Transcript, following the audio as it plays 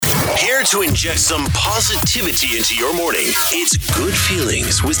Here to inject some positivity into your morning. It's Good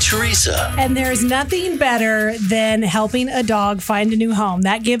Feelings with Teresa. And there's nothing better than helping a dog find a new home.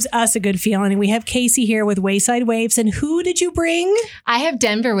 That gives us a good feeling. And we have Casey here with Wayside Waves. And who did you bring? I have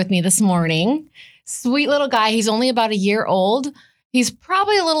Denver with me this morning. Sweet little guy. He's only about a year old. He's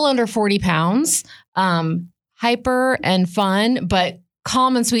probably a little under 40 pounds. Hyper and fun, but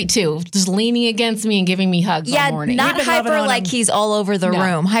calm and sweet too. Just leaning against me and giving me hugs all morning. Not hyper like he's all over the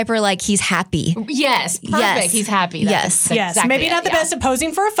room. Hyper like he's happy. Yes, perfect. Yes. He's happy. Yes. Exactly Maybe not the it, best at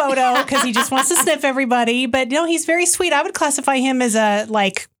posing for a photo because he just wants to sniff everybody. But no, he's very sweet. I would classify him as a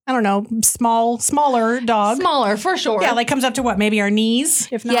smaller dog. Smaller, for sure. Yeah, like comes up to what? Maybe our knees,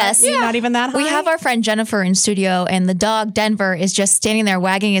 if not, Yes. not even that high. We have our friend Jennifer in studio, and the dog Denver is just standing there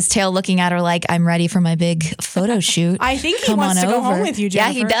wagging his tail, looking at her like, I'm ready for my big photo shoot. I think he wants to go home with you,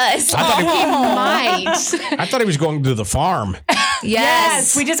 Jennifer. Yeah, he does. He might. I thought he was going to the farm.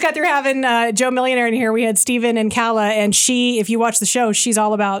 Yes. We just got through having Joe Millionaire in here. We had Steven and Kala, and she, if you watch the show, she's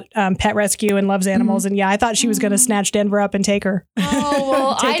all about pet rescue and loves animals. And yeah, I thought she was going to snatch Denver up and take her. Oh,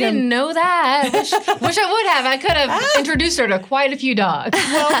 well, I didn't know that. Wish I would have. I could have introduced her to quite a few dogs.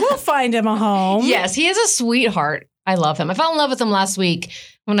 Well, we'll find him a home. Yes, he is a sweetheart. I love him. I fell in love with him last week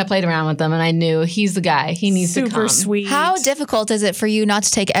when I played around with him, and I knew he's the guy. He needs to come. Super sweet. How difficult is it for you not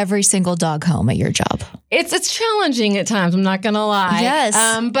to take every single dog home at your job? It's challenging at times, I'm not going to lie. Yes.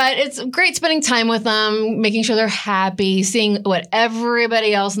 But it's great spending time with them, making sure they're happy, seeing what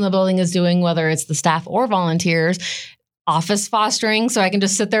everybody else in the building is doing, whether it's the staff or volunteers. Office fostering, so I can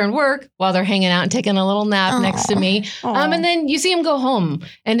just sit there and work while they're hanging out and taking a little nap next to me. And then you see them go home,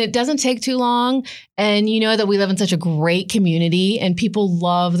 and it doesn't take too long. And you know that we live in such a great community, and people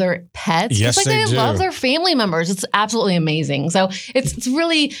love their pets. Yes, just like they do. love their family members. It's absolutely amazing. So it's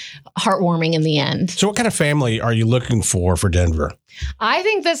really heartwarming in the end. So what kind of family are you looking for Denver? I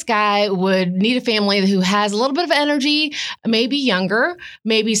think this guy would need a family who has a little bit of energy, maybe younger,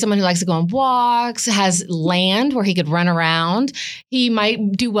 maybe someone who likes to go on walks, has land where he could run around. He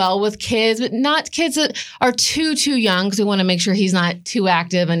might do well with kids, but not kids that are too young, because we want to make sure he's not too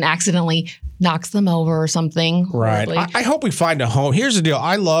active and accidentally knocks them over or something. Right. I hope we find a home. Here's the deal.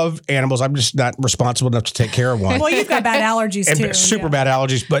 I love animals. I'm just not responsible enough to take care of one. Well, you've got bad allergies and too. super bad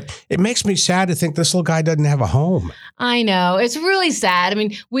allergies, but it makes me sad to think this little guy doesn't have a home. I know. It's really sad. I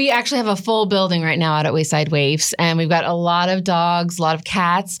mean, we actually have a full building right now out at Wayside Waves, and we've got a lot of dogs, a lot of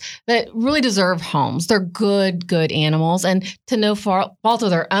cats that really deserve homes. They're good animals, and to no fault of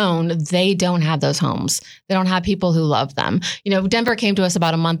their own, they don't have those homes. They don't have people who love them. You know, Denver came to us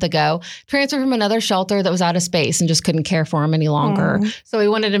about a month ago, transferred from another shelter that was out of space and just couldn't care for him any longer. So we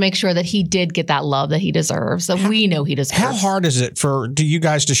wanted to make sure that he did get that love that he deserves, that we know he deserves. How hard is it for you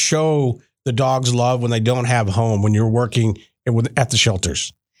guys to show the dogs love when they don't have a home, when you're working at the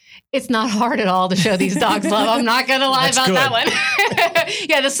shelters? It's not hard at all to show these dogs love. I'm not going to lie about that one.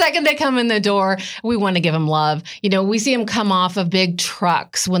 Yeah, the second they come in the door, we want to give them love. You know, we see them come off of big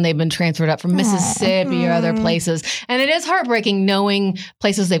trucks when they've been transferred up from Mississippi or other places. And it is heartbreaking knowing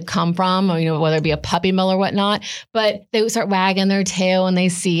places they've come from, or, you know, whether it be a puppy mill or whatnot. But they start wagging their tail when they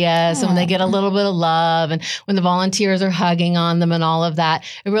see us, and when they get a little bit of love, and when the volunteers are hugging on them and all of that,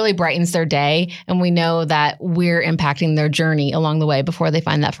 it really brightens their day. And we know that we're impacting their journey along the way before they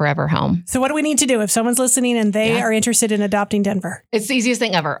find that forever home. So what do we need to do if someone's listening and they are interested in adopting Denver? It's the easiest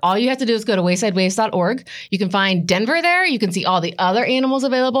thing ever. All you have to do is go to waysidewaves.org. You can find Denver there. You can see all the other animals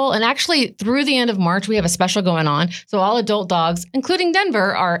available. And actually, through the end of March, we have a special going on. So all adult dogs, including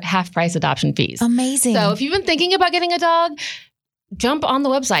Denver, are half-price adoption fees. Amazing. So if you've been thinking about getting a dog, jump on the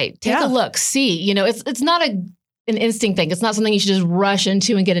website. Take a look. See. You know, it's not an instinct thing. It's not something you should just rush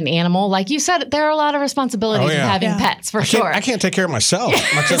into and get an animal. Like you said, there are a lot of responsibilities in having pets, for sure. I can't take care of myself,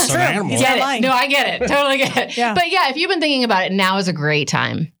 much less an animal. Get it. No, I get it. Totally get it. But yeah, if you've been thinking about it, now is a great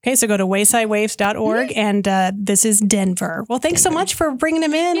time. Okay, so go to waysidewaves.org, and this is Denver. Well, thanks so much for bringing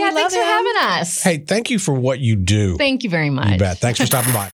him in. Yeah, we love thanks for having us. Hey, thank you for what you do. Thank you very much. You bet. Thanks for stopping by.